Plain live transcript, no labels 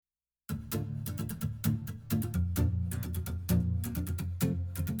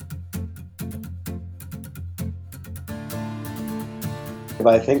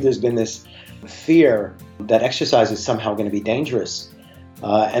But I think there's been this fear that exercise is somehow going to be dangerous.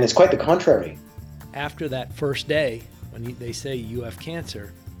 And it's quite the contrary. After that first day, when they say you have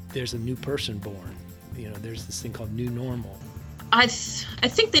cancer, there's a new person born. There's this thing called new normal. I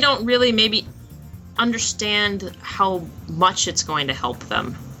think they don't really maybe understand how much it's going to help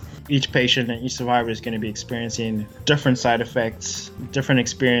them. Each patient and each survivor is going to be experiencing different side effects, different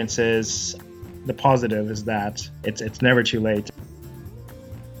experiences. The positive is that it's never too late.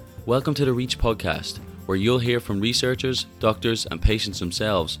 Welcome to the REACH podcast, where you'll hear from researchers, doctors and patients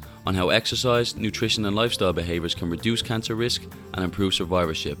themselves on how exercise, nutrition and lifestyle behaviours can reduce cancer risk and improve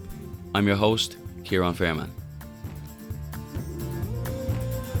survivorship. I'm your host, Kieran Fairman.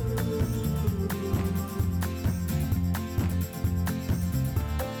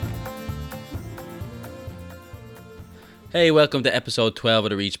 Hey, welcome to episode 12 of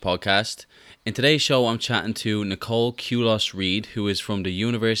the REACH podcast. In today's show, I'm chatting to Nicole Kulos-Reid, who is from the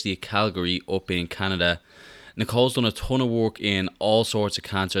University of Calgary up in Canada. Nicole's done a ton of work in all sorts of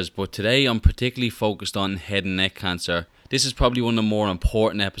cancers, but today I'm particularly focused on head and neck cancer. This is probably one of the more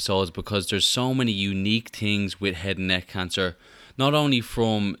important episodes because there's so many unique things with head and neck cancer. Not only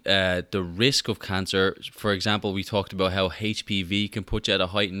from the risk of cancer, for example, we talked about how HPV can put you at a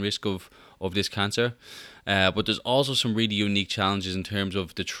heightened risk of this cancer. But there's also some really unique challenges in terms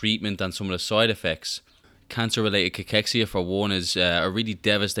of the treatment and some of the side effects. Cancer-related cachexia, for one, is a really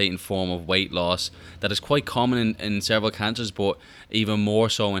devastating form of weight loss that is quite common in several cancers, but even more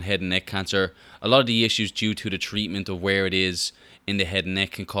so in head and neck cancer. A lot of the issues due to the treatment of where it is in the head and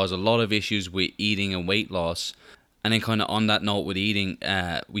neck can cause a lot of issues with eating and weight loss. And then kind of on that note with eating,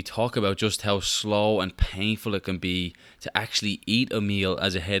 we talk about just how slow and painful it can be to actually eat a meal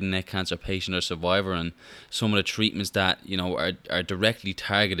as a head and neck cancer patient or survivor, and some of the treatments that are directly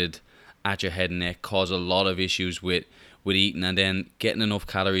targeted at your head and neck cause a lot of issues with eating, and then getting enough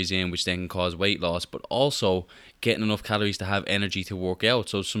calories in, which then can cause weight loss, but also getting enough calories to have energy to work out.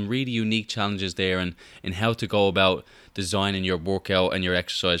 So some really unique challenges there in how to go about designing your workout and your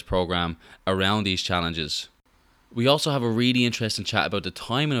exercise program around these challenges. We also have a really interesting chat about the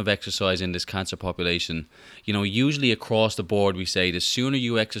timing of exercise in this cancer population. Usually across the board we say the sooner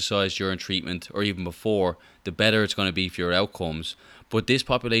you exercise during treatment or even before, the better it's going to be for your outcomes. But this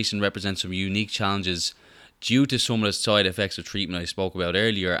population represents some unique challenges due to some of the side effects of treatment I spoke about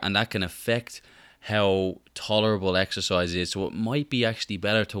earlier, and that can affect how tolerable exercise is. So it might be actually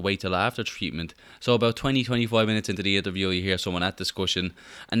better to wait till after treatment. So about 20-25 minutes into the interview, you hear some of that discussion.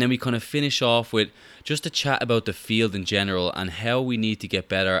 And then we kind of finish off with just a chat about the field in general and how we need to get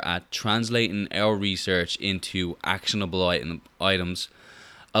better at translating our research into actionable items,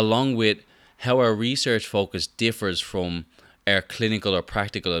 along with how our research focus differs from our clinical or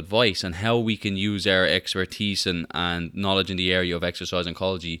practical advice, and how we can use our expertise and knowledge in the area of exercise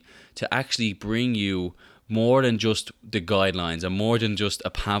oncology to actually bring you more than just the guidelines and more than just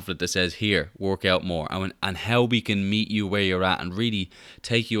a pamphlet that says, here, work out more, and how we can meet you where you're at and really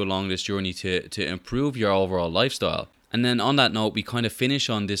take you along this journey to improve your overall lifestyle. And then on that note, we kind of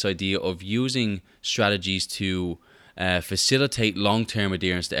finish on this idea of using strategies to facilitate long-term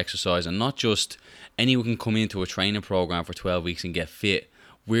adherence to exercise, and not just anyone can come into a training program for 12 weeks and get fit.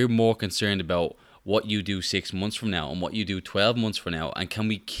 We're more concerned about what you do 6 months from now and what you do 12 months from now, and can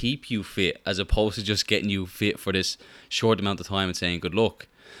we keep you fit as opposed to just getting you fit for this short amount of time and saying good luck.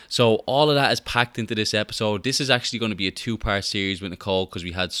 So all of that is packed into this episode. This is actually going to be a 2-part series with Nicole because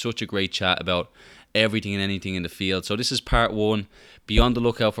we had such a great chat about everything and anything in the field. So this is part 1. Be on the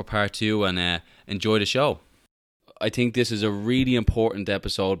lookout for part 2 and enjoy the show. I think this is a really important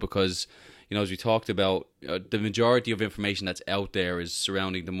episode because, as we talked about, the majority of information that's out there is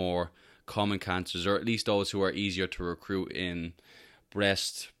surrounding the more common cancers, or at least those who are easier to recruit in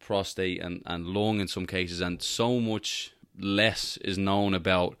breast, prostate and lung in some cases, and so much less is known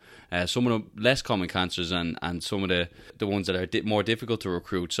about some of the less common cancers and some of the ones that are more difficult to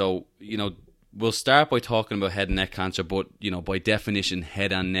recruit. So, we'll start by talking about head and neck cancer, but, by definition,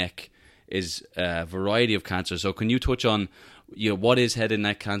 head and neck is a variety of cancer. So can you touch on what is head and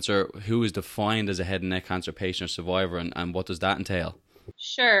neck cancer, who is defined as a head and neck cancer patient or survivor, and what does that entail?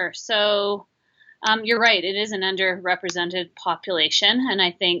 Sure. So you're right. It is an underrepresented population. And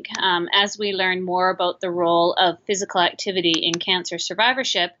I think as we learn more about the role of physical activity in cancer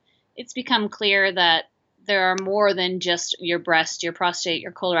survivorship, it's become clear that there are more than just your breast, your prostate,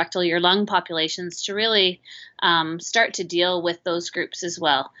 your colorectal, your lung populations to really start to deal with those groups as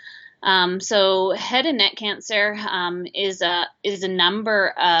well. So head and neck cancer is a number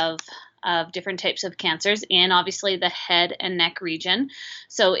of of different types of cancers in obviously the head and neck region.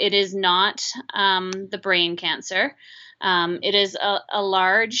 So it is not the brain cancer. It is a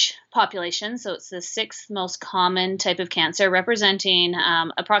large population, so it's the sixth most common type of cancer, representing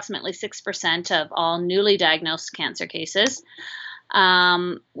approximately 6% of all newly diagnosed cancer cases.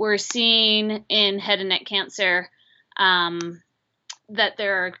 We're seeing in head and neck cancer that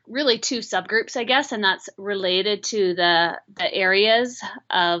there are really two subgroups, I guess, and that's related to the areas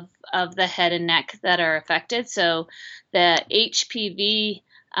of the head and neck that are affected. So the HPV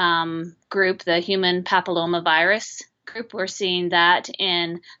group, the human papillomavirus group, we're seeing that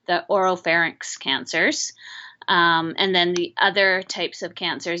in the oropharynx cancers. And then the other types of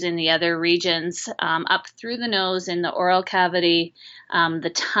cancers in the other regions, up through the nose, in the oral cavity,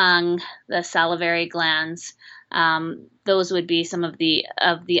 the tongue, the salivary glands. Those would be some of the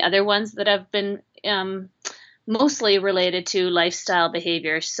other ones that have been mostly related to lifestyle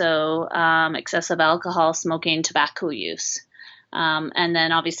behaviors, so excessive alcohol, smoking, tobacco use. And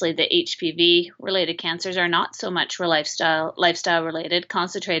then obviously the HPV related cancers are not so much lifestyle related,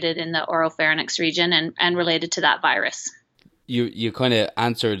 concentrated in the oropharynx region and related to that virus. You kind of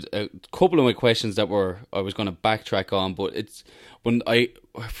answered a couple of my questions that I was going to backtrack on, but it's when I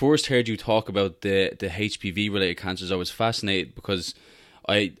first heard you talk about the HPV related cancers, I was fascinated because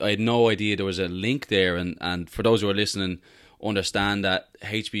I had no idea there was a link there, and for those who are listening, understand that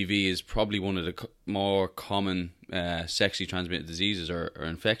HPV is probably one of the more common sexually transmitted diseases or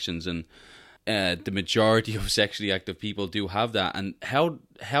infections, and the majority of sexually active people do have that. And how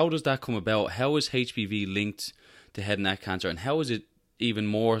does that come about? How is HPV linked to head and neck cancer, and how is it even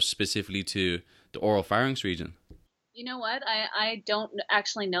more specifically to the oropharynx region? You know what? I don't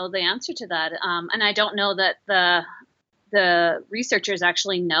actually know the answer to that, and I don't know that the researchers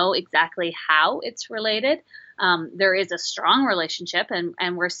actually know exactly how it's related. There is a strong relationship,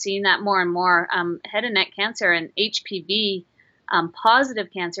 and we're seeing that more and more. Head and neck cancer and HPV positive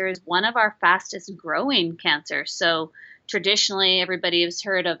cancer is one of our fastest growing cancers. So traditionally, everybody has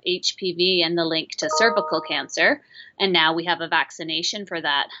heard of HPV and the link to cervical cancer, and now we have a vaccination for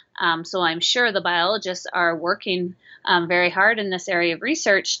that. So I'm sure the biologists are working very hard in this area of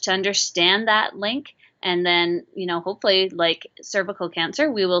research to understand that link. And then, hopefully, like cervical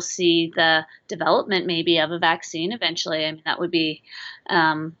cancer, we will see the development maybe of a vaccine eventually. I mean, that would be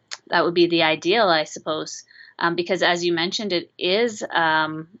the ideal, I suppose, because as you mentioned, it is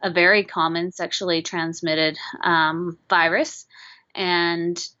a very common sexually transmitted virus,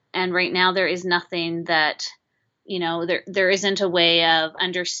 and right now there is nothing that there isn't a way of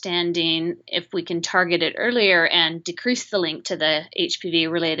understanding if we can target it earlier and decrease the link to the HPV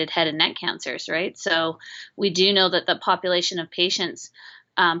related head and neck cancers, right? So we do know that the population of patients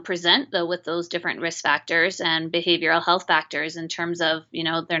present though with those different risk factors and behavioral health factors in terms of,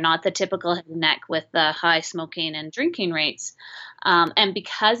 they're not the typical head and neck with the high smoking and drinking rates. And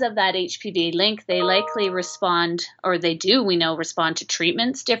because of that HPV link, they likely respond, or they do, we know, respond to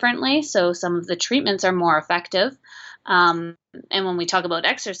treatments differently. So some of the treatments are more effective. And when we talk about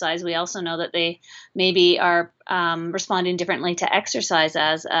exercise, we also know that they maybe are responding differently to exercise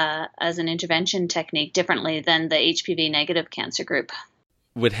as an intervention technique differently than the HPV negative cancer group.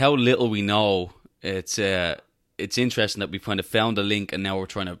 With how little we know, it's interesting that we kind of found a link, and now we're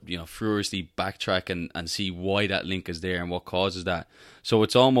trying to furiously backtrack and see why that link is there and what causes that. So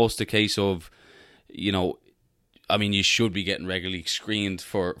it's almost a case of, you should be getting regularly screened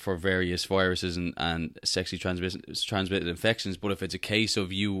for various viruses and sexually transmitted infections. But if it's a case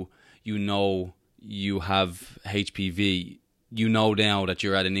of you have HPV, now that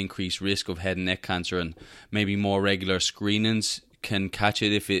you're at an increased risk of head and neck cancer, and maybe more regular screenings can catch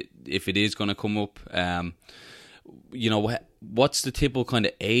it if it is going to come up. What's the typical kind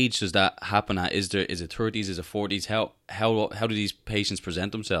of age does that happen at? Is it 30s? Is it 40s? How do these patients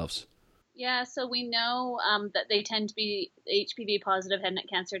present themselves? Yeah, so we know that they tend to be HPV positive head and neck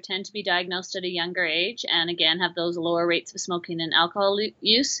cancer tend to be diagnosed at a younger age, and again have those lower rates of smoking and alcohol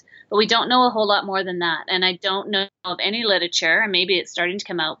use. But we don't know a whole lot more than that, and I don't know of any literature, and maybe it's starting to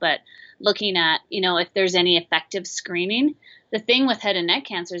come out, but looking at if there's any effective screening. The thing with head and neck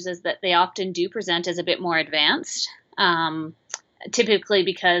cancers is that they often do present as a bit more advanced, typically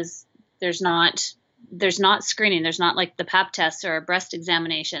because there's not screening. There's not like the Pap tests or breast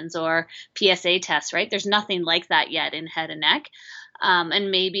examinations or PSA tests, right? There's nothing like that yet in head and neck.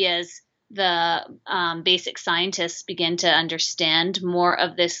 And maybe as the basic scientists begin to understand more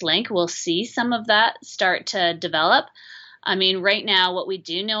of this link, we'll see some of that start to develop. I mean, right now, what we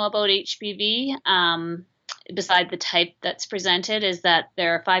do know about HPV, beside the type that's presented, is that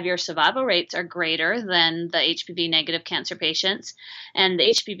their 5-year survival rates are greater than the HPV negative cancer patients. And the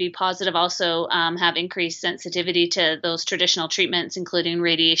HPV positive also have increased sensitivity to those traditional treatments, including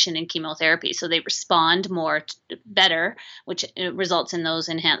radiation and chemotherapy. So they respond better, which results in those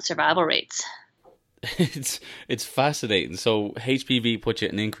enhanced survival rates. It's fascinating. So HPV puts you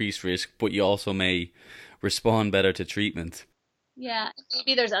at an increased risk, but you also may respond better to treatment. Yeah,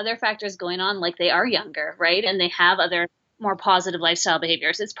 maybe there's other factors going on, like they are younger, right? And they have other more positive lifestyle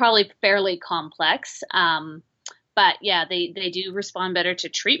behaviors. It's probably fairly complex. But yeah, they do respond better to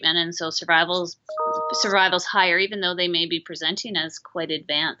treatment. And so survival's higher, even though they may be presenting as quite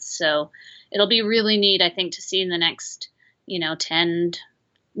advanced. So it'll be really neat, I think, to see in the next, 10,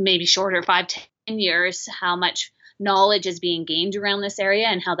 maybe shorter, 5-10 years, how much knowledge is being gained around this area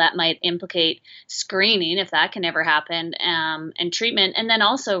and how that might implicate screening, if that can ever happen, and treatment. And then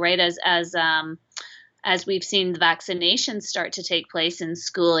also, right, as we've seen the vaccinations start to take place in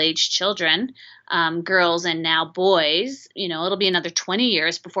school-aged children, girls and now boys, it'll be another 20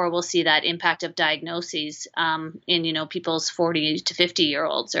 years before we'll see that impact of diagnoses in, people's 40 to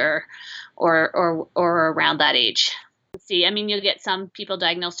 50-year-olds or around that age. See, you'll get some people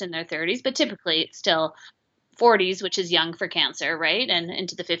diagnosed in their 30s, but typically it's still 40s, which is young for cancer, right? And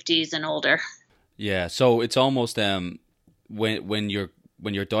into the 50s and older. Yeah, so it's almost when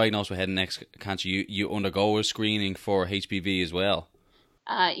you're diagnosed with head and neck cancer, you undergo a screening for HPV as well.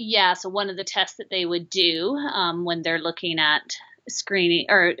 Yeah, so one of the tests that they would do when they're looking at screening,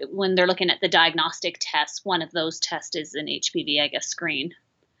 or when they're looking at the diagnostic tests, one of those tests is an HPV, screen.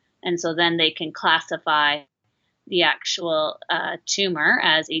 And so then they can classify the actual tumor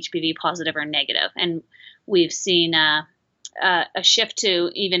as HPV positive or negative. And we've seen a shift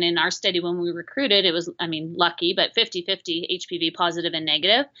to, even in our study when we recruited, it was, lucky, but 50-50 HPV positive and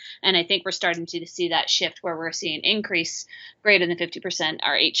negative. And I think we're starting to see that shift where we're seeing increase greater than 50%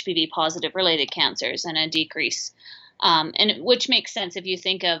 are HPV positive related cancers and a decrease. Which makes sense if you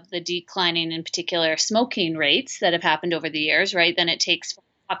think of the declining, in particular, smoking rates that have happened over the years, right? Then it takes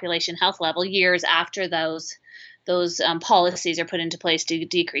population health level years after those policies are put into place to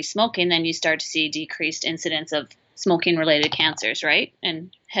decrease smoking, then you start to see decreased incidence of smoking related cancers, right?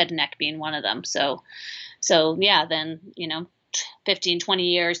 And head and neck being one of them. So yeah, then, 15, 20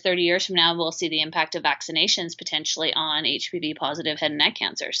 years, 30 years from now, we'll see the impact of vaccinations potentially on HPV positive head and neck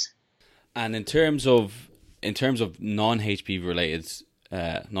cancers. And in terms of non-HPV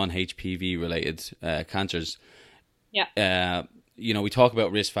related cancers, yeah. We talk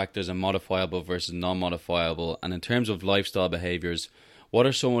about risk factors and modifiable versus non-modifiable. And in terms of lifestyle behaviors, what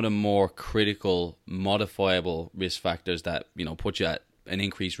are some of the more critical modifiable risk factors that, put you at an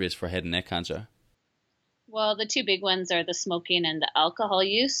increased risk for head and neck cancer? Well, the two big ones are the smoking and the alcohol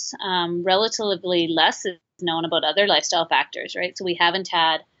use. Relatively less is known about other lifestyle factors, right? So we haven't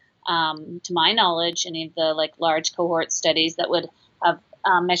had, to my knowledge, any of the large cohort studies that would have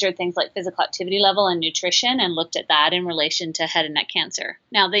measured things like physical activity level and nutrition and looked at that in relation to head and neck cancer.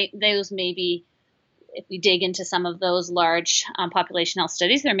 Now, those may be, if we dig into some of those large population health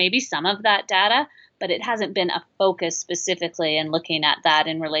studies, there may be some of that data, but it hasn't been a focus specifically in looking at that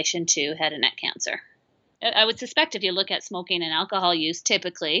in relation to head and neck cancer. I would suspect if you look at smoking and alcohol use,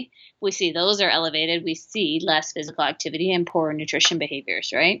 typically we see those are elevated. We see less physical activity and poor nutrition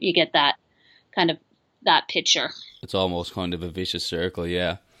behaviors, right? You get that kind of that picture. It's almost kind of a vicious circle,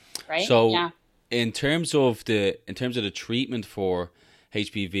 yeah. Right. So, yeah. in terms of the treatment for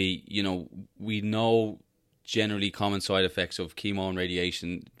HPV, we know generally common side effects of chemo and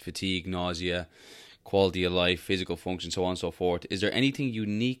radiation, fatigue, nausea, quality of life, physical function, so on and so forth. Is there anything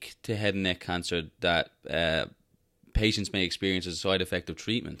unique to head and neck cancer that patients may experience as a side effect of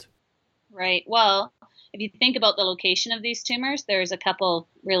treatment? Right. Well, if you think about the location of these tumors, there's a couple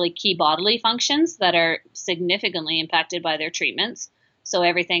really key bodily functions that are significantly impacted by their treatments. So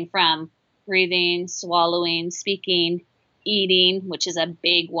everything from breathing, swallowing, speaking, eating, which is a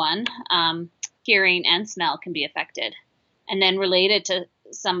big one, hearing and smell can be affected. And then related to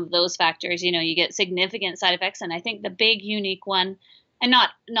some of those factors, you get significant side effects. And I think the big unique one, and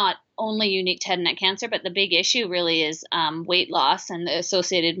not only unique to head and neck cancer, but the big issue really is weight loss and the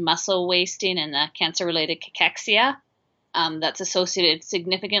associated muscle wasting and the cancer-related cachexia that's associated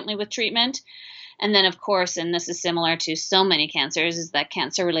significantly with treatment. And then, of course, and this is similar to so many cancers, is that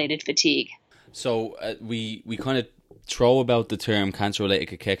cancer-related fatigue. So we kind of throw about the term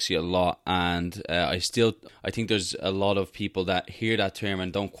cancer-related cachexia a lot, and I think there's a lot of people that hear that term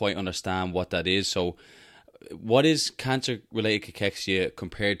and don't quite understand what that is. So what is cancer-related cachexia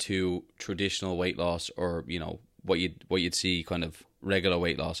compared to traditional weight loss, or what you'd see kind of regular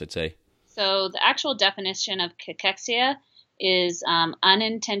weight loss, I'd say? So the actual definition of cachexia is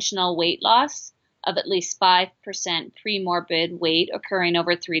unintentional weight loss of at least 5% premorbid weight occurring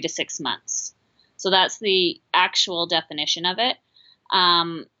over 3 to 6 months. So that's the actual definition of it.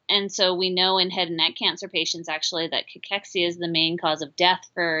 And so we know in head and neck cancer patients actually that cachexia is the main cause of death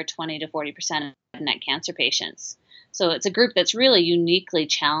for 20 to 40% of head and neck cancer patients. So it's a group that's really uniquely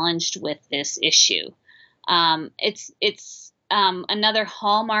challenged with this issue. It's another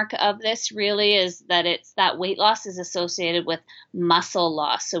hallmark of this really is that that weight loss is associated with muscle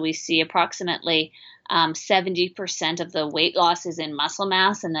loss. So we see approximately 70% of the weight loss is in muscle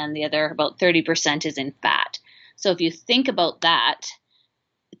mass, and then the other about 30% is in fat. So if you think about that,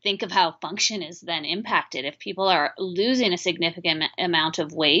 think of how function is then impacted. If people are losing a significant amount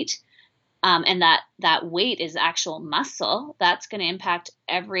of weight, and that weight is actual muscle, that's going to impact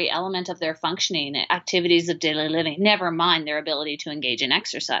every element of their functioning, activities of daily living, never mind their ability to engage in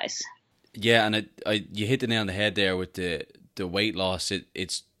exercise. Yeah, and you hit the nail on the head there with the weight loss.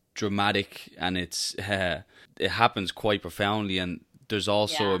 It's dramatic, and it happens quite profoundly, and there's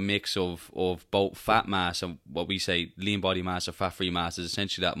also a mix of both fat mass and what we say lean body mass or fat-free mass is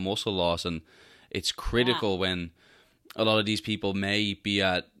essentially that muscle loss, and it's critical when a lot of these people may be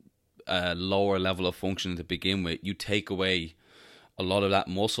at a lower level of function to begin with. You take away a lot of that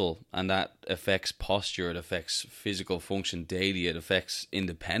muscle, and that affects posture, it affects physical function daily, it affects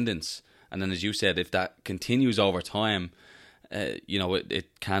independence. And then, as you said, if that continues over time,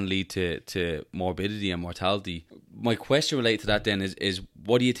 it can lead to morbidity and mortality. My question related to that then is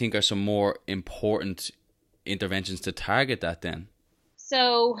what do you think are some more important interventions to target that then?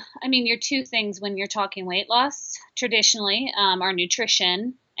 So, I mean, your two things when you're talking weight loss, traditionally, are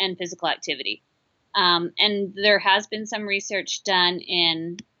nutrition and physical activity. And there has been some research done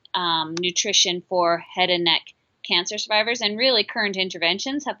in nutrition for head and neck cancer survivors, and really current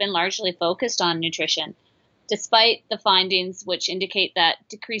interventions have been largely focused on nutrition, despite the findings which indicate that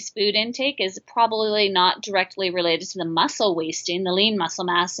decreased food intake is probably not directly related to the muscle wasting, the lean muscle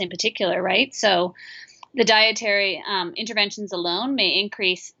mass in particular, right? So the dietary interventions alone may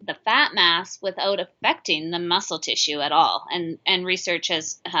increase the fat mass without affecting the muscle tissue at all. And research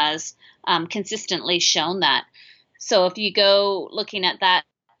has consistently shown that. So if you go looking at that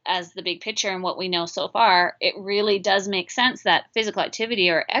as the big picture and what we know so far, it really does make sense that physical activity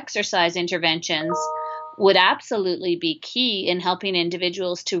or exercise interventions would absolutely be key in helping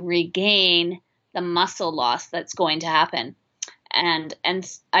individuals to regain the muscle loss that's going to happen. And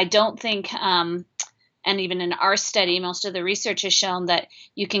I don't think, and even in our study, most of the research has shown that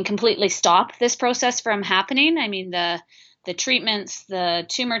you can completely stop this process from happening. I mean, the treatments, the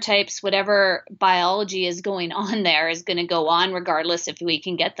tumor types, whatever biology is going on there is going to go on regardless if we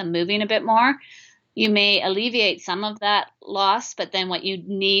can get them moving a bit more. You may alleviate some of that loss, but then what you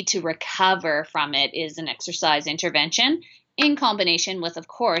need to recover from it is an exercise intervention in combination with, of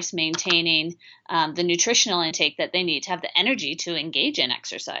course, maintaining the nutritional intake that they need to have the energy to engage in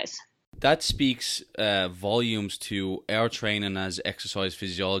exercise. That speaks volumes to our training as exercise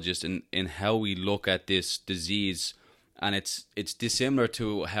physiologists in how we look at this disease. And it's dissimilar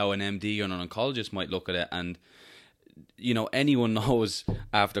to how an MD or an oncologist might look at it. And, anyone knows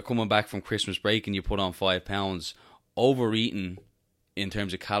after coming back from Christmas break and you put on 5 pounds, overeating in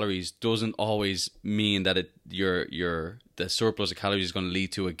terms of calories doesn't always mean that the surplus of calories is going to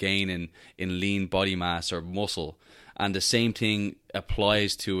lead to a gain in lean body mass or muscle. And the same thing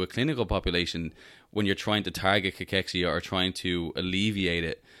applies to a clinical population when you're trying to target cachexia or trying to alleviate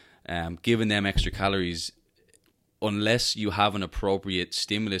it. Giving them extra calories, unless you have an appropriate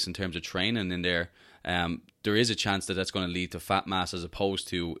stimulus in terms of training in there, there is a chance that that's going to lead to fat mass as opposed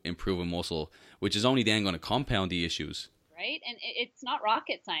to improving muscle, which is only then going to compound the issues. Right, and it's not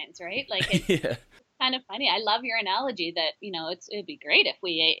rocket science, right? Like it's kind of funny. I love your analogy that it'd be great if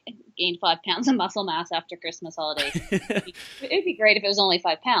we gained 5 pounds of muscle mass after Christmas holiday. It'd be great if it was only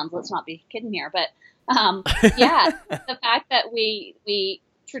 5 pounds. Let's not be kidding here, but the fact that we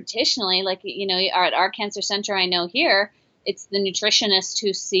traditionally, at our cancer center, I know here, it's the nutritionists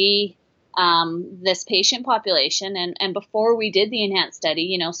who see this patient population. And before we did the ENHANCE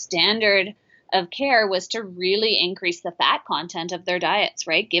study, standard of care was to really increase the fat content of their diets,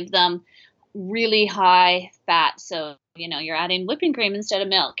 right? Give them really high fat. So, you're adding whipping cream instead of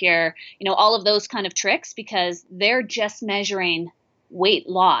milk. You're, all of those kind of tricks, because they're just measuring weight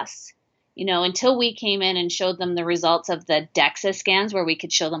loss. Until we came in and showed them the results of the DEXA scans where we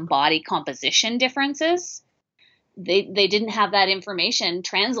could show them body composition differences, they didn't have that information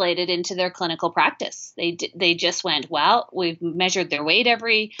translated into their clinical practice. They just went, well, we've measured their weight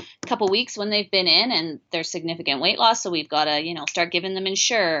every couple weeks when they've been in, and there's significant weight loss, so we've got to, start giving them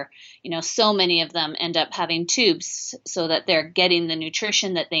Ensure. So many of them end up having tubes so that they're getting the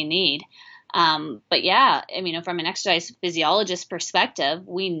nutrition that they need. But yeah, from an exercise physiologist perspective,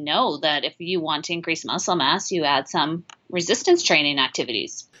 we know that if you want to increase muscle mass, you add some resistance training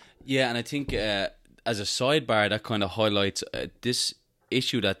activities. Yeah, and I think as a sidebar, that kind of highlights this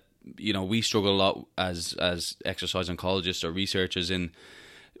issue that we struggle a lot as exercise oncologists or researchers in.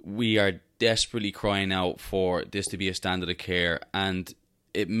 We are desperately crying out for this to be a standard of care, and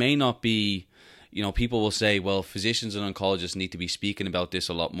it may not be. People will say, well, physicians and oncologists need to be speaking about this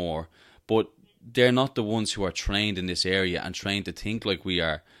a lot more, but they're not the ones who are trained in this area and trained to think like we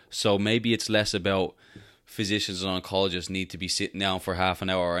are. So maybe it's less about physicians and oncologists need to be sitting down for half an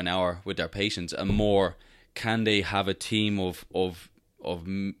hour or an hour with their patients, and more, can they have a team of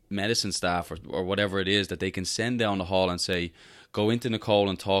medicine staff or whatever it is that they can send down the hall and say, go into Nicole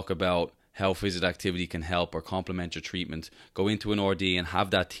and talk about how physical activity can help or complement your treatment. Go into an RD and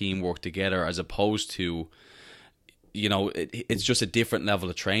have that team work together, as opposed to, it's just a different level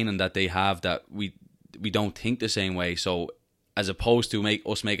of training that they have that we don't think the same way. So as opposed to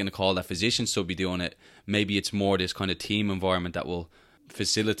us making a call that physicians should be doing it, maybe it's more this kind of team environment that will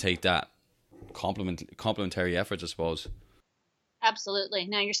facilitate that complementary efforts, I suppose. Absolutely.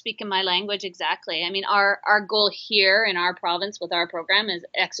 Now you're speaking my language exactly. Our goal here in our province with our program is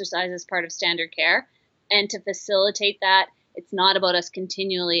exercise as part of standard care. And to facilitate that, it's not about us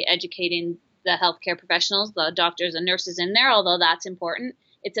continually educating the healthcare professionals, the doctors and nurses in there, although that's important.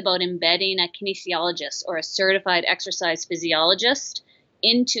 It's about embedding a kinesiologist or a certified exercise physiologist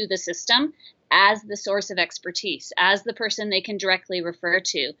into the system as the source of expertise, as the person they can directly refer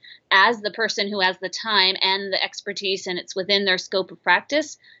to, as the person who has the time and the expertise, and it's within their scope of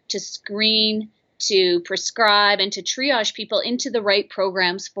practice to screen, to prescribe, and to triage people into the right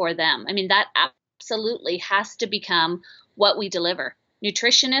programs for them. That absolutely has to become what we deliver.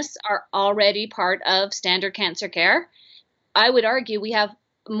 Nutritionists are already part of standard cancer care. I would argue we have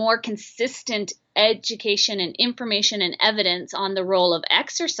more consistent education and information and evidence on the role of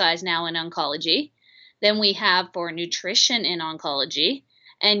exercise now in oncology than we have for nutrition in oncology.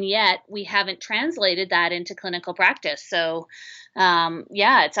 And yet we haven't translated that into clinical practice. So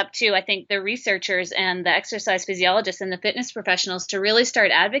it's up to, I think, the researchers and the exercise physiologists and the fitness professionals to really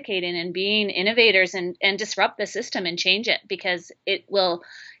start advocating and being innovators and disrupt the system and change it, because it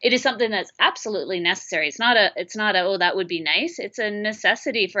is something that's absolutely necessary. It's not a, oh, that would be nice. It's a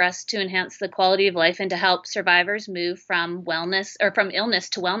necessity for us to enhance the quality of life and to help survivors move from illness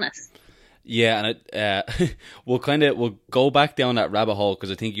to wellness. Yeah, and we'll go back down that rabbit hole,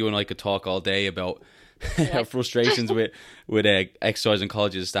 because I think you and I could talk all day about our frustrations with exercise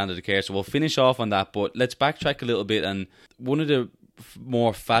oncology as standard of care. So we'll finish off on that, but let's backtrack a little bit. And one of the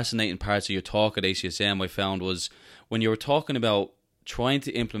more fascinating parts of your talk at ACSM I found was when you were talking about trying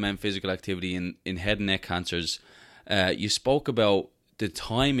to implement physical activity in head and neck cancers. You spoke about the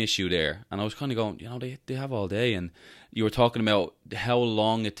time issue there, and I was kind of going, they have all day, and you were talking about how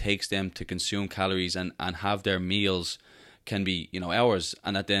long it takes them to consume calories and have their meals can be hours,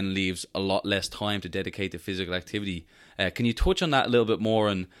 and that then leaves a lot less time to dedicate to physical activity. Can you touch on that a little bit more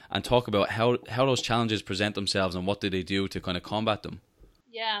and talk about how those challenges present themselves and what do they do to kind of combat them?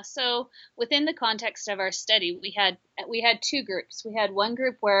 Yeah, so within the context of our study, we had two groups. We had one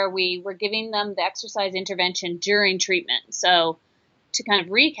group where we were giving them the exercise intervention during treatment. So to kind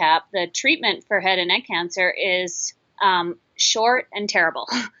of recap, the treatment for head and neck cancer is short and terrible.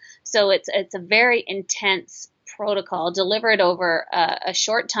 So it's a very intense protocol delivered over a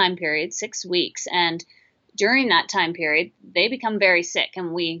short time period, 6 weeks. And during that time period, they become very sick.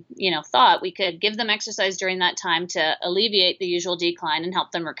 And we, thought we could give them exercise during that time to alleviate the usual decline and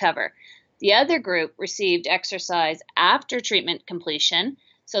help them recover. The other group received exercise after treatment completion.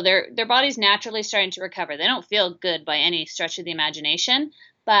 So their body's naturally starting to recover. They don't feel good by any stretch of the imagination,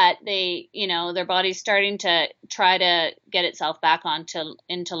 but they, their body's starting to try to get itself back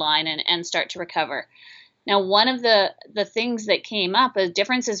into line and start to recover. Now, one of the things that came up as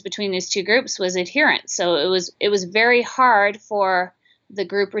differences between these two groups was adherence. So it was very hard for the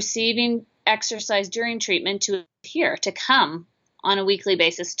group receiving exercise during treatment to adhere, to come on a weekly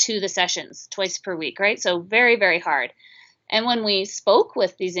basis to the sessions twice per week, right? So very, very hard. And when we spoke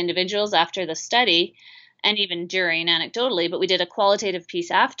with these individuals after the study, and even during anecdotally, but we did a qualitative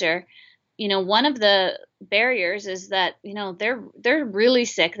piece after, one of the barriers is that, they're really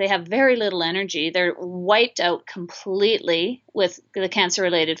sick. They have very little energy. They're wiped out completely with the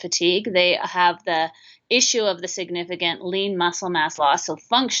cancer-related fatigue. They have the issue of the significant lean muscle mass loss. So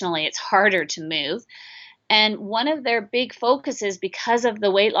functionally, it's harder to move. And one of their big focuses, because of the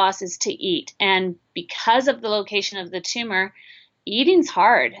weight loss, is to eat. And because of the location of the tumor, eating's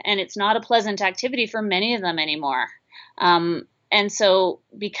hard, and it's not a pleasant activity for many of them anymore. And so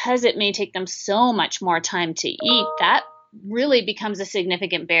because it may take them so much more time to eat, that really becomes a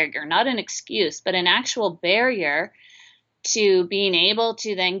significant barrier, not an excuse, but an actual barrier to being able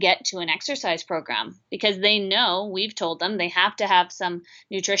to then get to an exercise program, because they know, we've told them, they have to have some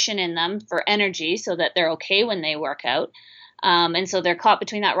nutrition in them for energy so that they're okay when they work out. And so they're caught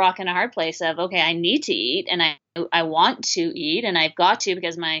between that rock and a hard place of, okay, I need to eat and I want to eat and I've got to,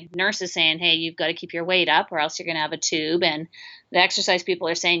 because my nurse is saying, hey, you've got to keep your weight up or else you're going to have a tube. And the exercise people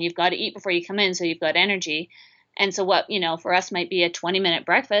are saying you've got to eat before you come in so you've got energy. And so what, for us might be a 20-minute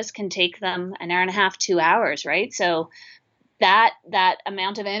breakfast can take them an hour and a half, 2 hours, right? So that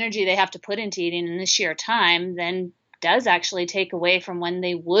amount of energy they have to put into eating in the sheer time then does actually take away from when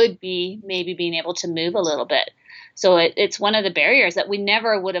they would be maybe being able to move a little bit. So it's one of the barriers that we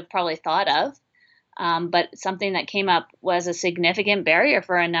never would have probably thought of, but something that came up was a significant barrier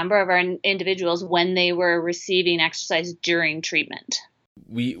for a number of our individuals when they were receiving exercise during treatment.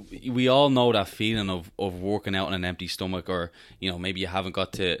 We all know that feeling of working out on an empty stomach, or maybe you haven't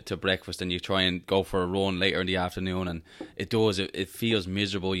got to breakfast and you try and go for a run later in the afternoon, and it feels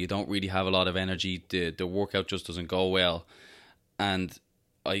miserable. You don't really have a lot of energy. The workout just doesn't go well, and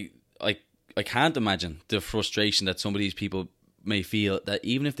I can't imagine the frustration that some of these people may feel, that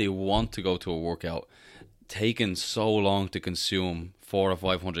even if they want to go to a workout, taking so long to consume 400 or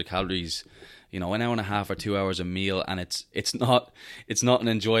 500 calories, an hour and a half or 2 hours a meal, and it's not an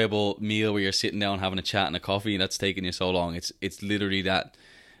enjoyable meal where you're sitting down having a chat and a coffee, and that's taking you so long. It's literally that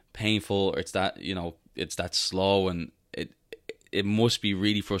painful, or it's that it's that slow, and it must be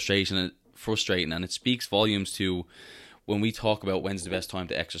really frustrating, and it speaks volumes to when we talk about when's the best time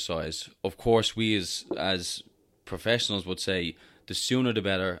to exercise. Of course, we as professionals would say the sooner the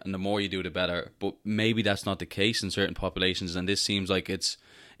better, and the more you do the better, but maybe that's not the case in certain populations, and this seems like it's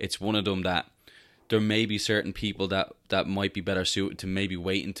one of them, that there may be certain people that might be better suited to maybe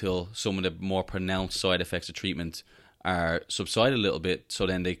wait until some of the more pronounced side effects of treatment are subsided a little bit, so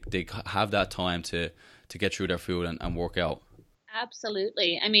then they have that time to get through their food and work out.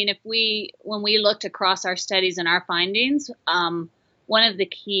 Absolutely. I mean, when we looked across our studies and our findings, one of the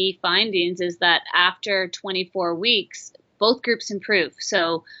key findings is that after 24 weeks, both groups improve.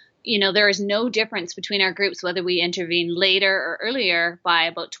 So, there is no difference between our groups, whether we intervene later or earlier, by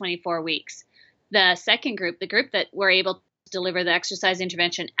about 24 weeks. The second group, the group that were able to deliver the exercise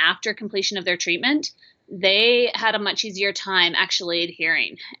intervention after completion of their treatment, they had a much easier time actually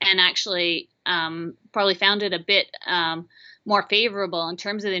adhering, and actually probably found it a bit more favorable in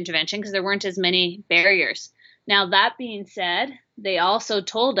terms of the intervention because there weren't as many barriers. Now, that being said, they also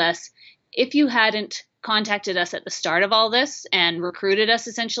told us, if you hadn't contacted us at the start of all this and recruited us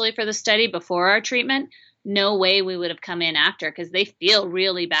essentially for the study before our treatment, no way we would have come in after, because they feel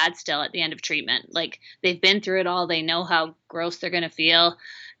really bad still at the end of treatment. Like, they've been through it all. They know how gross they're going to feel.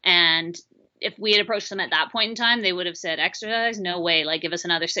 And if we had approached them at that point in time, they would have said, exercise? No way. Like, give us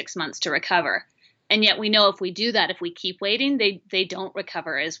another 6 months to recover. And yet we know if we do that, if we keep waiting, they don't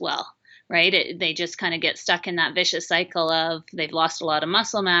recover as well, right? They just kind of get stuck in that vicious cycle of they've lost a lot of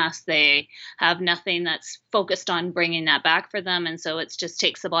muscle mass. They have nothing that's focused on bringing that back for them. And so it just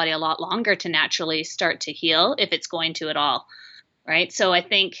takes the body a lot longer to naturally start to heal, if it's going to at all, right? So I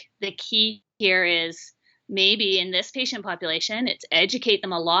think the key here is, maybe in this patient population, it's educate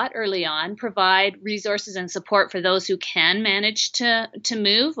them a lot early on, provide resources and support for those who can manage to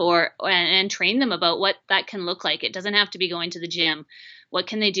move, and train them about what that can look like. It doesn't have to be going to the gym. What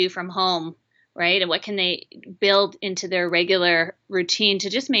can they do from home, right? And what can they build into their regular routine to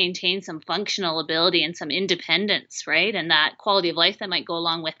just maintain some functional ability and some independence, right? And that quality of life that might go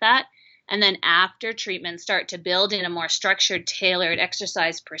along with that. And then after treatment, start to build in a more structured, tailored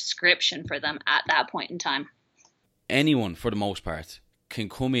exercise prescription for them at that point in time. Anyone, for the most part, can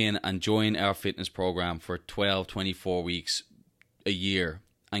come in and join our fitness program for 12, 24 weeks, a year,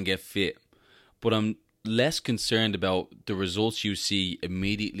 and get fit. But I'm less concerned about the results you see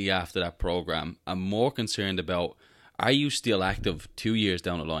immediately after that program. I'm more concerned about, are you still active 2 years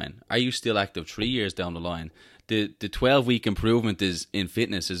down the line? Are you still active 3 years down the line? The 12-week improvement in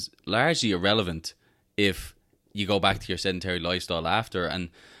fitness is largely irrelevant if you go back to your sedentary lifestyle after. And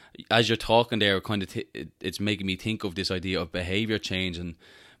as you're talking there, it's making me think of this idea of behavior change, and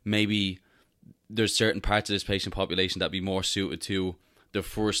maybe there's certain parts of this patient population that be more suited to the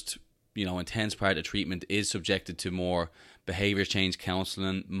first, intense part of treatment is subjected to more behavior change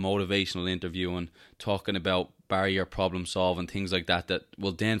counseling, motivational interviewing, talking about barrier problem solving, things like that, that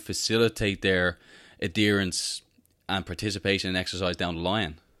will then facilitate their adherence and participation in exercise down the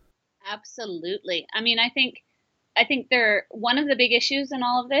line. Absolutely. I mean, I think one of the big issues in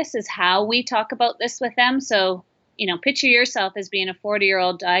all of this is how we talk about this with them. So, picture yourself as being a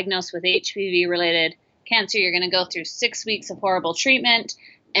 40-year-old diagnosed with HPV-related cancer. You're going to go through 6 weeks of horrible treatment,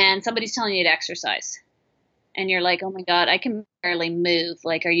 and somebody's telling you to exercise. And you're like, oh my God, I can barely move.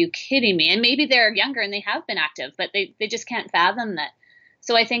 Like, are you kidding me? And maybe they're younger and they have been active, but they just can't fathom that.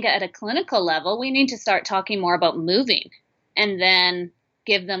 So I think at a clinical level, we need to start talking more about moving, and then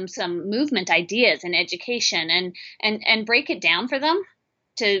give them some movement ideas and education, and break it down for them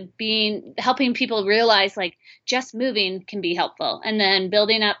to helping people realize like just moving can be helpful, and then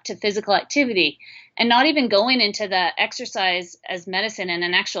building up to physical activity, and not even going into the exercise as medicine and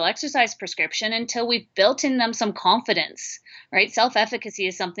an actual exercise prescription until we've built in them some confidence, right? Self-efficacy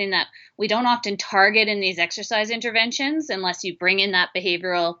is something that we don't often target in these exercise interventions unless you bring in that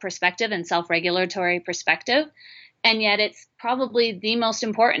behavioral perspective and self-regulatory perspective. And yet it's probably the most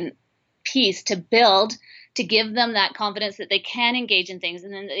important piece to build, to give them that confidence that they can engage in things,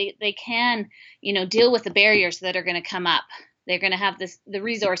 and then they can, deal with the barriers that are going to come up. They're going to have the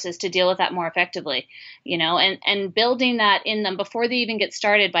resources to deal with that more effectively, and building that in them before they even get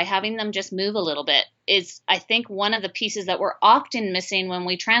started by having them just move a little bit is, I think, one of the pieces that we're often missing when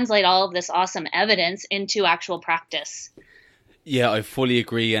we translate all of this awesome evidence into actual practice. Yeah, I fully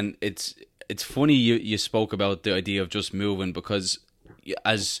agree. And it's funny you spoke about the idea of just moving, because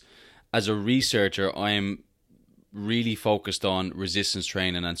as a researcher, I'm really focused on resistance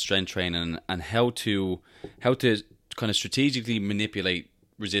training and strength training, and how to kind of strategically manipulate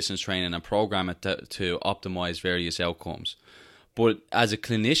resistance training and program it to optimize various outcomes. But as a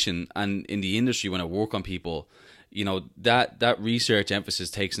clinician and in the industry, when I work on people, that research emphasis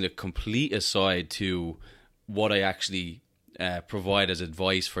takes a complete aside to what I actually provide as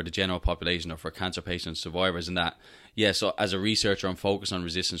advice for the general population or for cancer patients, survivors, and that. Yeah, so as a researcher, I'm focused on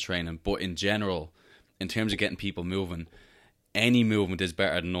resistance training, but in general, in terms of getting people moving, any movement is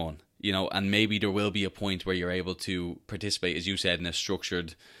better than none. And maybe there will be a point where you're able to participate, as you said, in a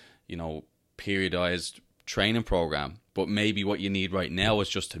structured, periodized training program. But maybe what you need right now is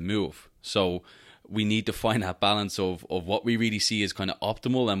just to move. So we need to find that balance of what we really see as kind of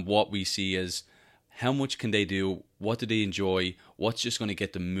optimal and what we see as how much can they do, what do they enjoy, what's just going to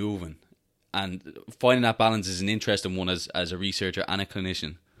get them moving. And finding that balance is an interesting one as a researcher and a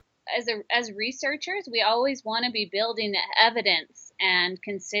clinician. As researchers, we always want to be building evidence and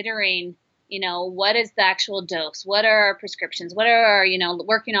considering, what is the actual dose? What are our prescriptions? What are our,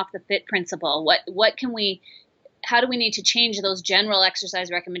 working off the FIT principle? How do we need to change those general exercise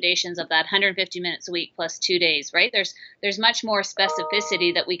recommendations of that 150 minutes a week plus 2 days, right? There's much more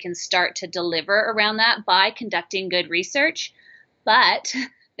specificity that we can start to deliver around that by conducting good research. But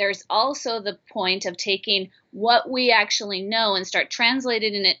there's also the point of taking what we actually know and start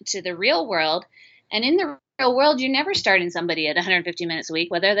translating it to the real world. And in the real world, you're never starting somebody at 150 minutes a week,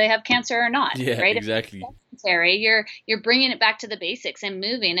 whether they have cancer or not. Yeah, right? Exactly. If it's necessary, you're bringing it back to the basics and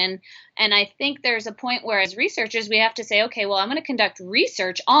moving. And I think there's a point where, as researchers, we have to say, okay, well, I'm going to conduct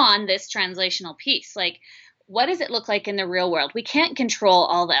research on this translational piece. Like, what does it look like in the real world? We can't control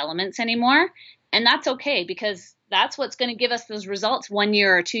all the elements anymore, and that's okay, because that's what's going to give us those results 1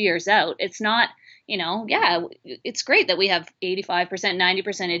 year or 2 years out. It's not, it's great that we have 85%,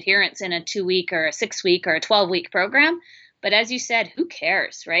 90% adherence in a 2-week or a 6-week or a 12-week program. But as you said, who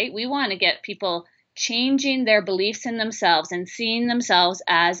cares, right? We want to get people changing their beliefs in themselves and seeing themselves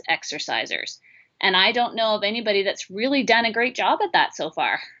as exercisers. And I don't know of anybody that's really done a great job at that so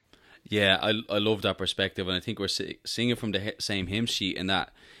far. Yeah, I love that perspective. And I think we're seeing it from the same hymn sheet, in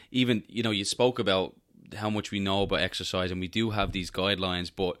that even, you spoke about how much we know about exercise, and we do have these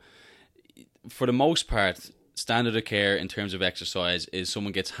guidelines, but for the most part, standard of care in terms of exercise is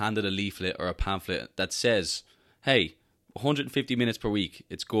someone gets handed a leaflet or a pamphlet that says, hey, 150 minutes per week,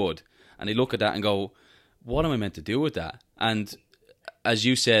 it's good. And they look at that and go, what am I meant to do with that? And as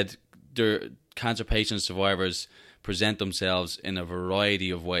you said, cancer patients, survivors present themselves in a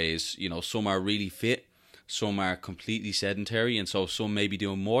variety of ways. Some are really fit, some are completely sedentary, and so some may be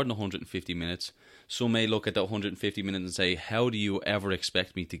doing more than 150 minutes. Some may look at that 150 minutes and say, how do you ever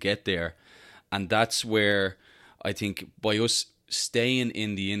expect me to get there? And that's where I think by us staying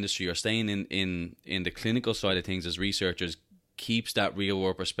in the industry or staying in the clinical side of things as researchers keeps that real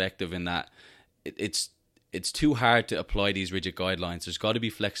world perspective, in that it's too hard to apply these rigid guidelines. There's got to be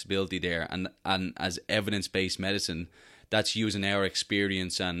flexibility there. And as evidence-based medicine, that's using our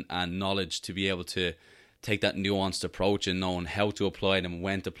experience and knowledge to be able to take that nuanced approach and knowing how to apply them,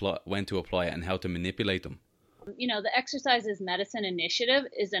 when to apply it, and how to manipulate them. You know, the Exercise is Medicine initiative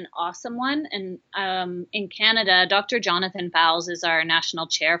is an awesome one. And in Canada, Dr. Jonathan Fowles is our national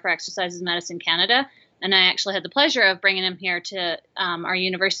chair for Exercise is Medicine Canada. And I actually had the pleasure of bringing him here to our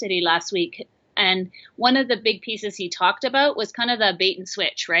university last week. And one of the big pieces he talked about was kind of the bait and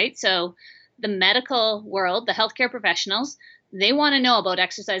switch, right? So the medical world, the healthcare professionals, they want to know about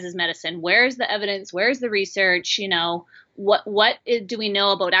exercise as medicine. Where's the evidence? Where's the research? You know, what do we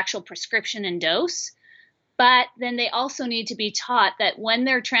know about actual prescription and dose? But then they also need to be taught that when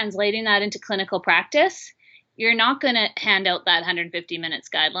they're translating that into clinical practice, you're not going to hand out that 150 minutes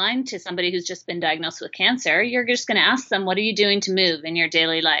guideline to somebody who's just been diagnosed with cancer. You're just going to ask them, what are you doing to move in your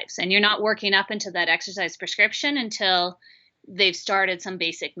daily lives? And you're not working up into that exercise prescription until they've started some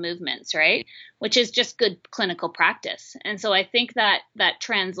basic movements, right? Which is just good clinical practice. And so I think that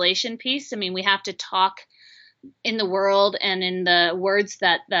translation piece, I mean, we have to talk in the world and in the words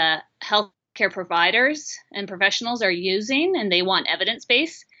that the healthcare providers and professionals are using, and they want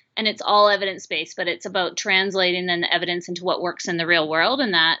evidence-based. And it's all evidence-based, but it's about translating then the evidence into what works in the real world.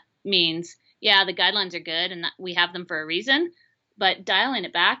 And that means, yeah, the guidelines are good and that we have them for a reason, but dialing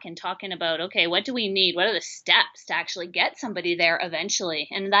it back and talking about, okay, what do we need? What are the steps to actually get somebody there eventually?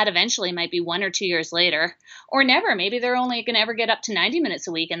 And that eventually might be 1 or 2 years later, or never. Maybe they're only going to ever get up to 90 minutes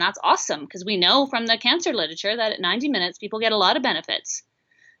a week. And that's awesome, because we know from the cancer literature that at 90 minutes, people get a lot of benefits.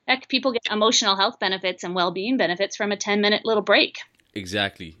 Heck, people get emotional health benefits and well-being benefits from a 10-minute little break.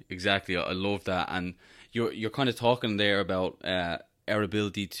 Exactly. I love that. And you're kind of talking there about our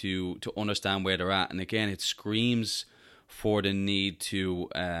ability to understand where they're at. And again, it screams for the need to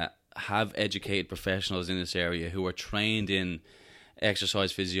have educated professionals in this area who are trained in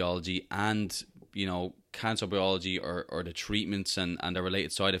exercise physiology and, you know, cancer biology or the treatments and the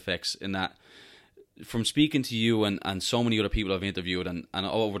related side effects. In that, from speaking to you and so many other people I've interviewed and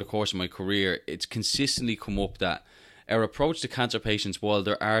over the course of my career, it's consistently come up that our approach to cancer patients, while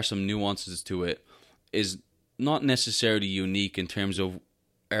there are some nuances to it, is not necessarily unique in terms of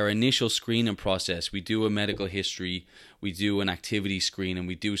our initial screening process. We do a medical history, we do an activity screen, and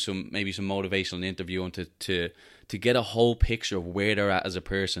we do maybe some motivational interviewing to get a whole picture of where they're at as a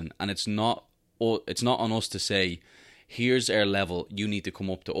person. And it's not on us to say, here's our level, you need to come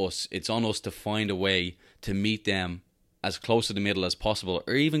up to us. It's on us to find a way to meet them as close to the middle as possible,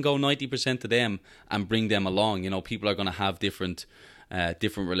 or even go 90% to them and bring them along. You know, people are going to have different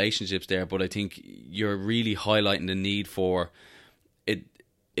relationships there, but I think you're really highlighting the need for it.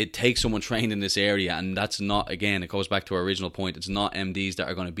 It takes someone trained in this area, and that's not, again, it goes back to our original point, it's not MDs that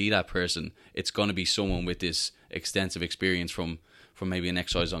are going to be that person. It's going to be someone with this extensive experience from maybe an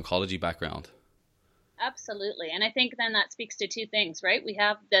exercise oncology background. Absolutely. And I think then that speaks to two things, right? We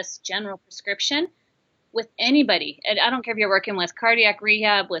have this general prescription with anybody. And I don't care if you're working with cardiac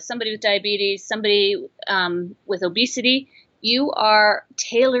rehab, with somebody with diabetes, somebody with obesity, you are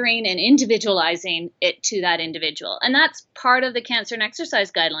tailoring and individualizing it to that individual. And that's part of the cancer and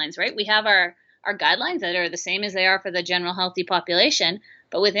exercise guidelines, right? We have our guidelines that are the same as they are for the general healthy population.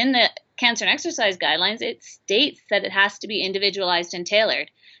 But within the cancer and exercise guidelines, it states that it has to be individualized and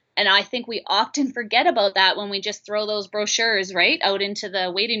tailored. And I think we often forget about that when we just throw those brochures right out into the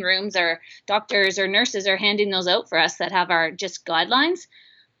waiting rooms, or doctors or nurses are handing those out for us that have our just guidelines.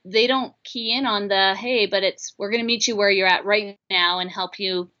 They don't key in on the, hey, but we're going to meet you where you're at right now and help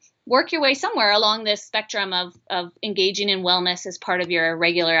you work your way somewhere along this spectrum of engaging in wellness as part of your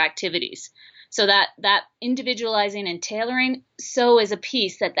regular activities. So that individualizing and tailoring so is a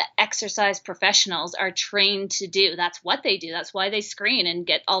piece that the exercise professionals are trained to do. That's what they do. That's why they screen and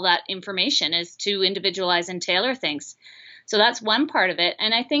get all that information, is to individualize and tailor things. So that's one part of it.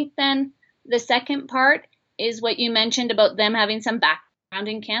 And I think then the second part is what you mentioned about them having some background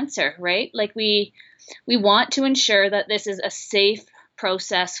in cancer, right? Like we want to ensure that this is a safe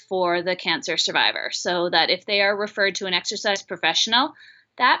process for the cancer survivor, so that if they are referred to an exercise professional,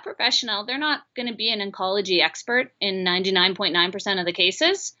 that professional, they're not going to be an oncology expert in 99.9% of the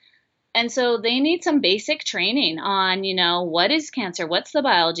cases. And so they need some basic training on, you know, what is cancer? What's the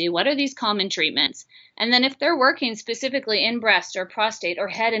biology? What are these common treatments? And then if they're working specifically in breast or prostate or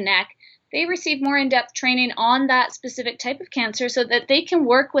head and neck, they receive more in-depth training on that specific type of cancer so that they can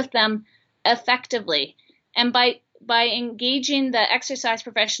work with them effectively. And by engaging the exercise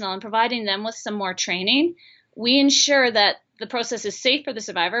professional and providing them with some more training, we ensure that the process is safe for the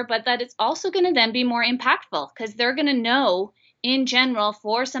survivor, but that it's also going to then be more impactful, because they're going to know in general,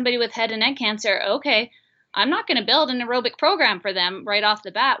 for somebody with head and neck cancer, okay, I'm not going to build an aerobic program for them right off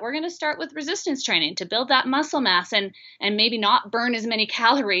the bat. We're going to start with resistance training to build that muscle mass and maybe not burn as many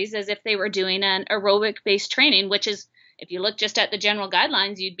calories as if they were doing an aerobic based training, which is, if you look just at the general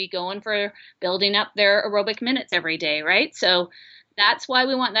guidelines, you'd be going for building up their aerobic minutes every day, right? So that's why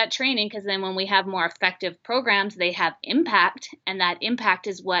we want that training, because then when we have more effective programs, they have impact, and that impact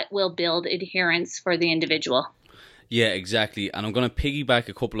is what will build adherence for the individual. Yeah, exactly. And I'm going to piggyback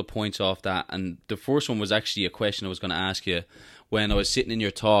a couple of points off that. And the first one was actually a question I was going to ask you when I was sitting in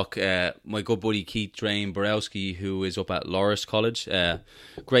your talk. My good buddy Keith Drain-Borowski, who is up at Loras College,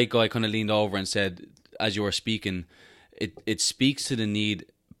 great guy, kind of leaned over and said, as you were speaking, it speaks to the need,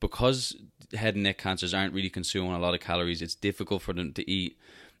 because head and neck cancers aren't really consuming a lot of calories, it's difficult for them to eat.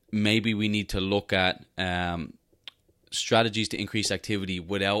 Maybe we need to look at strategies to increase activity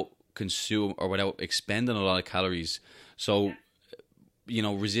without expending a lot of calories. So,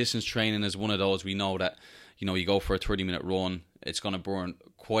 resistance training is one of those. We know that, you go for a 30-minute run, it's going to burn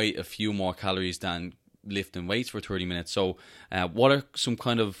quite a few more calories than lifting weights for 30 minutes. So what are some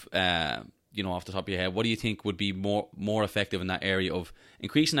kind of, off the top of your head, what do you think would be more effective in that area of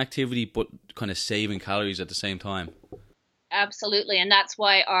increasing activity but kind of saving calories at the same time? Absolutely. And that's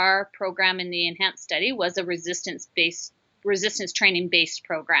why our program in the enhanced study was a resistance training based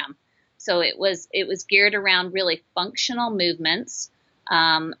program. So it was geared around really functional movements,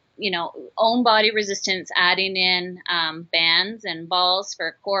 own body resistance, adding in bands and balls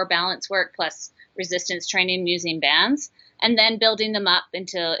for core balance work, plus resistance training using bands, and then building them up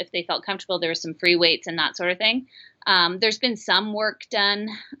until, if they felt comfortable, there was some free weights and that sort of thing. There's been some work done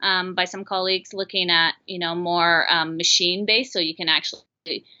by some colleagues looking at, more machine based, so you can actually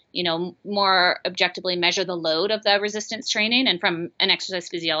more objectively measure the load of the resistance training, and from an exercise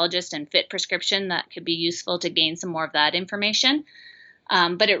physiologist and fit prescription, that could be useful to gain some more of that information.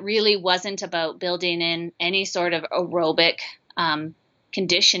 But it really wasn't about building in any sort of aerobic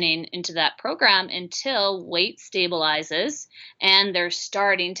conditioning into that program until weight stabilizes and they're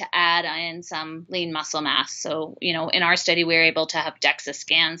starting to add in some lean muscle mass. So, in our study, we were able to have DEXA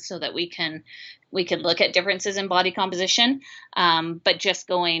scans so that we could look at differences in body composition, but just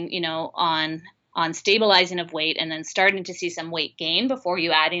going, on stabilizing of weight and then starting to see some weight gain before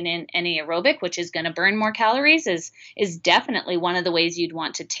you adding in any aerobic, which is going to burn more calories, is definitely one of the ways you'd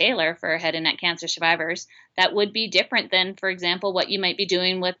want to tailor for head and neck cancer survivors. That would be different than, for example, what you might be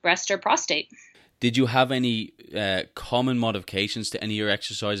doing with breast or prostate. Did you have any common modifications to any of your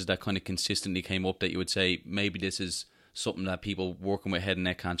exercises that kind of consistently came up that you would say maybe this is something that people working with head and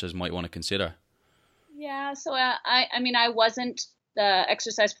neck cancers might want to consider? Yeah, so I wasn't the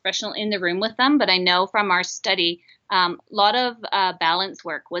exercise professional in the room with them, but I know from our study, a lot of balance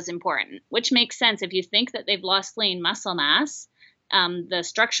work was important, which makes sense. If you think that they've lost lean muscle mass, the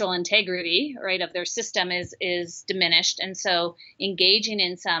structural integrity, right, of their system is diminished. And so engaging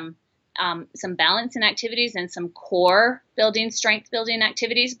in some balancing activities and some core building, strength building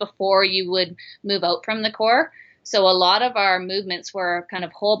activities before you would move out from the core. So a lot of our movements were kind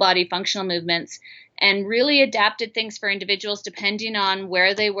of whole body functional movements, and really adapted things for individuals depending on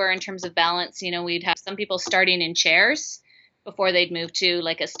where they were in terms of balance. We'd have some people starting in chairs before they'd move to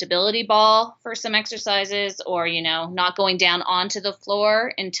like a stability ball for some exercises, or, not going down onto the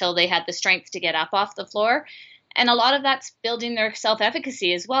floor until they had the strength to get up off the floor. And a lot of that's building their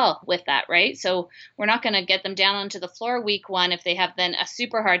self-efficacy as well with that, right? So we're not going to get them down onto the floor week one if they have then a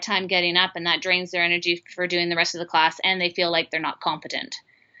super hard time getting up, and that drains their energy for doing the rest of the class and they feel like they're not competent.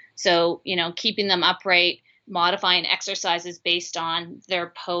 So, keeping them upright, modifying exercises based on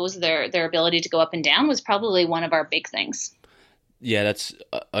their pose, their ability to go up and down was probably one of our big things. Yeah,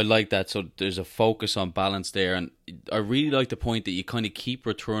 I like that. So there's a focus on balance there. And I really like the point that you kind of keep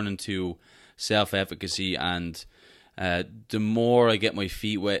returning to self-efficacy, and the more I get my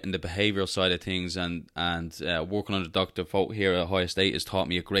feet wet in the behavioral side of things, and working under Dr. Fote here at Ohio State has taught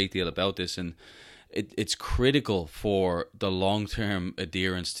me a great deal about this, and it's critical for the long-term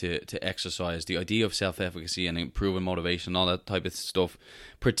adherence to exercise, the idea of self-efficacy and improving motivation, all that type of stuff,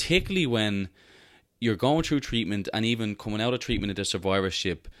 particularly when you're going through treatment and even coming out of treatment into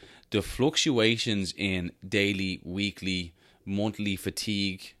survivorship. The fluctuations in daily, weekly, monthly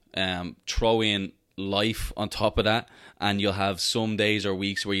fatigue, throw in life on top of that, and you'll have some days or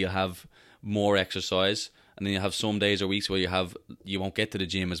weeks where you have more exercise, and then you have some days or weeks where you won't get to the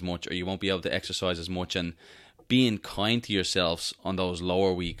gym as much, or you won't be able to exercise as much. And being kind to yourselves on those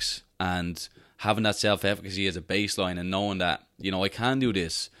lower weeks and having that self-efficacy as a baseline, and knowing that, I can do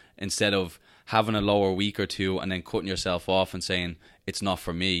this, instead of having a lower week or two and then cutting yourself off and saying it's not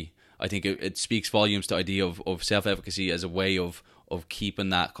for me. I think it speaks volumes to the idea of self-efficacy as a way of keeping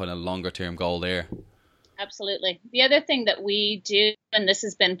that kind of longer term goal there. Absolutely. The other thing that we do, and this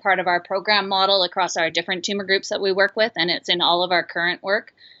has been part of our program model across our different tumor groups that we work with, and it's in all of our current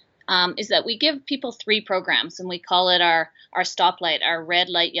work, is that we give people 3 programs, and we call it our stoplight, our red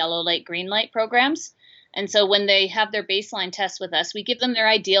light, yellow light, green light programs. And so when they have their baseline test with us, we give them their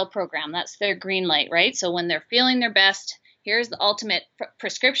ideal program. That's their green light, right? So when they're feeling their best, here's the ultimate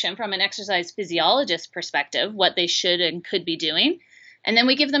prescription from an exercise physiologist perspective, what they should and could be doing. And then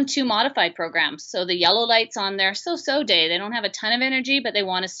we give them 2 modified programs. So the yellow light's on their so-so day. They don't have a ton of energy, but they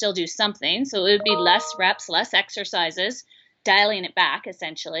want to still do something. So it would be less reps, less exercises, dialing it back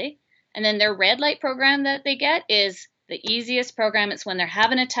essentially. And then their red light program that they get is the easiest program. It's when they're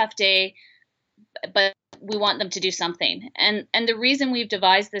having a tough day, but we want them to do something. And the reason we've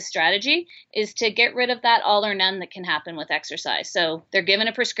devised this strategy is to get rid of that all or none that can happen with exercise. So they're given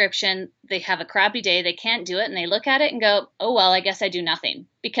a prescription, they have a crappy day, they can't do it, and they look at it and go, oh, well, I guess I do nothing.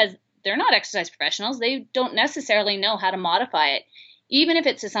 Because they're not exercise professionals. They don't necessarily know how to modify it. Even if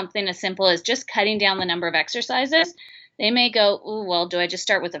it's something as simple as just cutting down the number of exercises, they may go, oh, well, do I just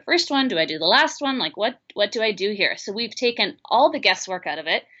start with the first one? Do I do the last one? Like, what do I do here? So we've taken all the guesswork out of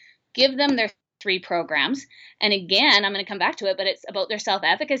it, give them their 3 programs. And again, I'm going to come back to it, but it's about their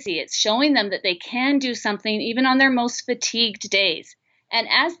self-efficacy. It's showing them that they can do something even on their most fatigued days. And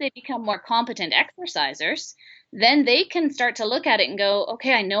as they become more competent exercisers, then they can start to look at it and go,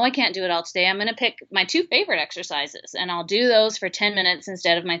 okay, I know I can't do it all today. I'm going to pick my 2 favorite exercises and I'll do those for 10 minutes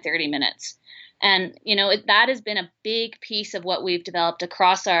instead of my 30 minutes. And, that has been a big piece of what we've developed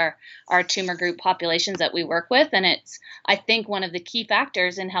across our tumor group populations that we work with. And it's, I think, one of the key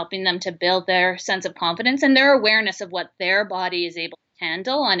factors in helping them to build their sense of confidence and their awareness of what their body is able to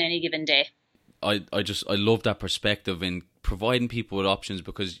handle on any given day. I love that perspective in providing people with options,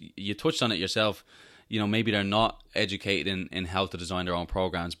 because you touched on it yourself. Maybe they're not educated in how to design their own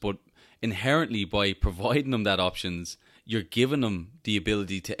programs, but inherently by providing them that options, you're giving them the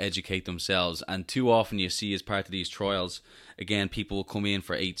ability to educate themselves. And too often you see as part of these trials, again, people will come in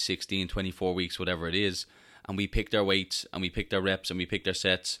for 8, 16, 24 weeks, whatever it is, and we pick their weights and we pick their reps and we pick their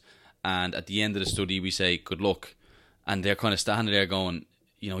sets. And at the end of the study, we say, good luck. And they're kind of standing there going,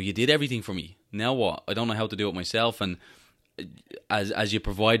 you did everything for me. Now what? I don't know how to do it myself. And as you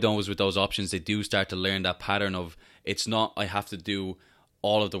provide those with those options, they do start to learn that pattern of, it's not I have to do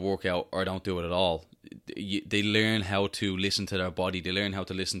all of the workout or I don't do it at all. They learn how to listen to their body. They learn how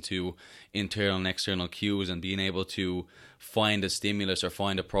to listen to internal and external cues and being able to find a stimulus or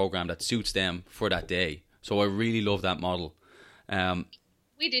find a program that suits them for that day. So I really love that model.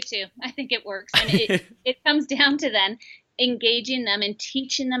 We do too. I think it works. And it comes down to then engaging them and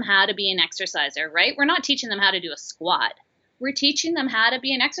teaching them how to be an exerciser, right? We're not teaching them how to do a squat. We're teaching them how to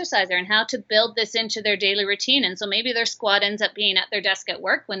be an exerciser and how to build this into their daily routine. And so maybe their squat ends up being at their desk at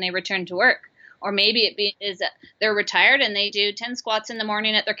work when they return to work. Or maybe is that they're retired and they do 10 squats in the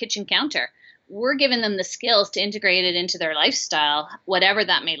morning at their kitchen counter. We're giving them the skills to integrate it into their lifestyle, whatever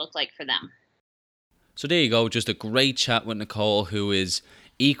that may look like for them. So there you go. Just a great chat with Nicole, who is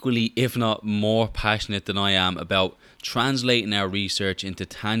equally, if not more passionate than I am about translating our research into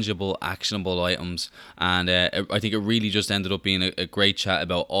tangible, actionable items. And I think it really just ended up being a great chat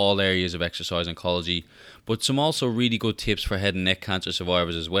about all areas of exercise oncology, but some also really good tips for head and neck cancer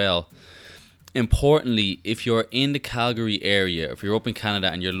survivors as well. Importantly, if you're in the Calgary area, if you're up in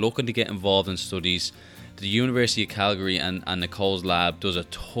Canada and you're looking to get involved in studies, the University of Calgary and Nicole's lab does a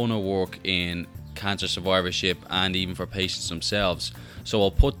ton of work in cancer survivorship and even for patients themselves. So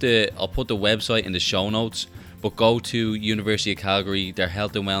I'll put the website in the show notes, but go to University of Calgary, their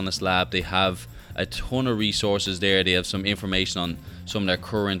health and wellness lab. They have a ton of resources there. They have some information on some of their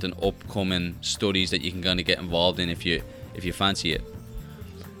current and upcoming studies that you can kind of get involved in if you fancy it.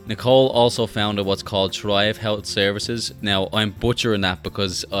 Nicole also founded what's called Thrive Health Services. Now, I'm butchering that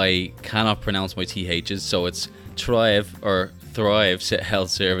because I cannot pronounce my THs, so it's Thrive Health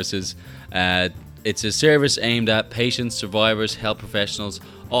Services. It's a service aimed at patients, survivors, health professionals,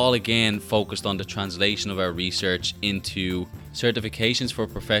 all again focused on the translation of our research into certifications for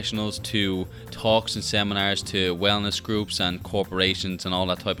professionals, to talks and seminars to wellness groups and corporations and all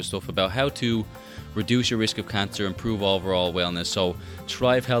that type of stuff about how to reduce your risk of cancer, improve overall wellness. So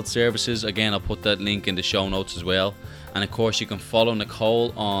Thrive Health Services, again, I'll put that link in the show notes as well. And of course, you can follow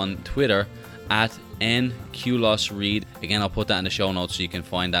Nicole on Twitter at NQLOSRead. Again, I'll put that in the show notes so you can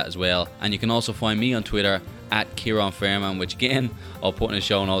find that as well. And you can also find me on Twitter at Kieran Fairman, which again, I'll put in the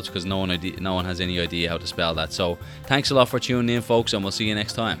show notes because no one has any idea how to spell that. So thanks a lot for tuning in, folks, and we'll see you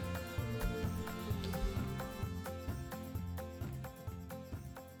next time.